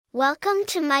Welcome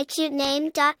to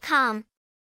mycutename.com.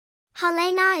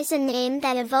 Halena is a name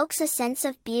that evokes a sense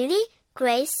of beauty,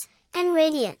 grace, and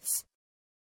radiance.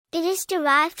 It is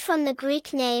derived from the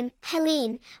Greek name,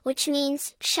 Helene, which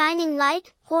means shining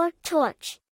light or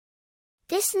torch.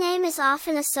 This name is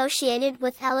often associated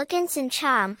with elegance and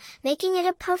charm, making it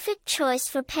a perfect choice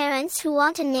for parents who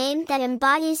want a name that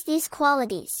embodies these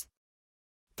qualities.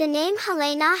 The name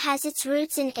Halena has its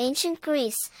roots in ancient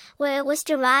Greece, where it was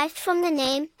derived from the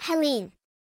name Helene.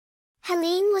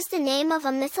 Helene was the name of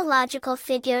a mythological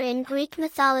figure in Greek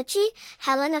mythology,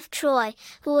 Helen of Troy,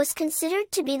 who was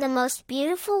considered to be the most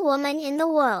beautiful woman in the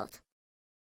world.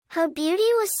 Her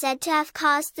beauty was said to have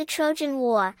caused the Trojan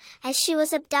War, as she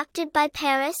was abducted by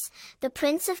Paris, the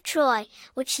prince of Troy,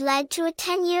 which led to a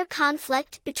 10-year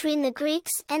conflict between the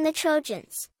Greeks and the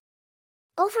Trojans.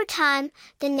 Over time,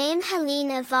 the name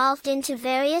Helene evolved into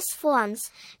various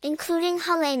forms, including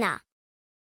Halena.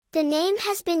 The name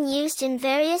has been used in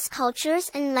various cultures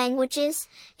and languages,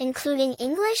 including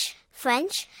English,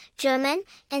 French, German,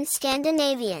 and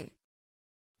Scandinavian.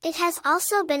 It has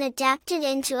also been adapted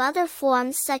into other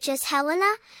forms such as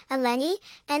Helena, Eleni,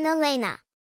 and Elena.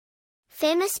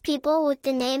 Famous people with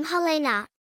the name Halena.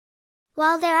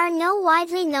 While there are no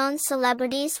widely known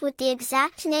celebrities with the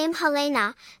exact name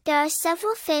Halena, there are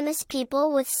several famous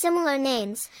people with similar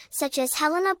names, such as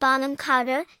Helena Bonham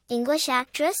Carter, English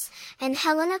actress, and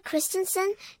Helena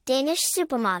Christensen, Danish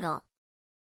supermodel.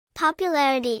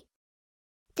 Popularity.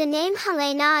 The name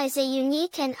Halena is a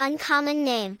unique and uncommon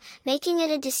name, making it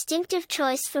a distinctive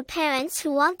choice for parents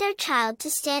who want their child to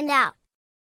stand out.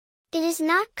 It is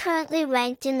not currently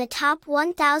ranked in the top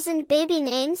 1,000 baby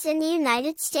names in the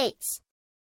United States.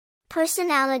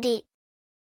 Personality.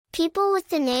 People with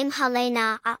the name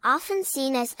Halena are often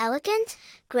seen as elegant,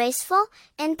 graceful,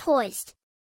 and poised.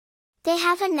 They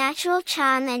have a natural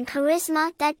charm and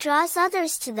charisma that draws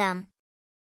others to them.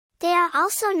 They are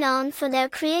also known for their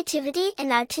creativity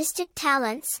and artistic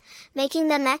talents, making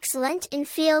them excellent in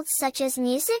fields such as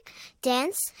music,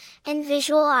 dance, and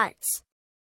visual arts.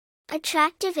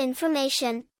 Attractive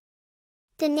information.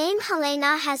 The name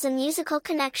Halena has a musical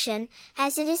connection,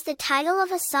 as it is the title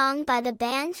of a song by the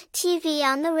band TV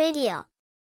on the radio.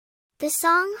 The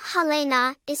song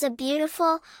Halena is a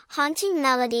beautiful, haunting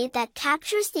melody that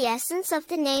captures the essence of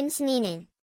the name's meaning.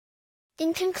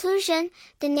 In conclusion,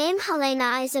 the name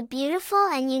Halena is a beautiful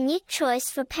and unique choice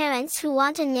for parents who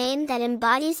want a name that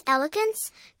embodies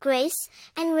elegance, grace,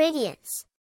 and radiance.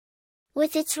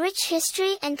 With its rich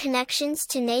history and connections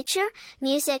to nature,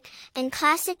 music, and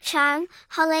classic charm,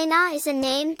 Halena is a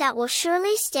name that will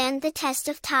surely stand the test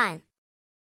of time.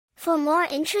 For more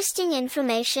interesting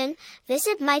information,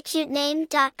 visit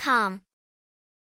mycutename.com.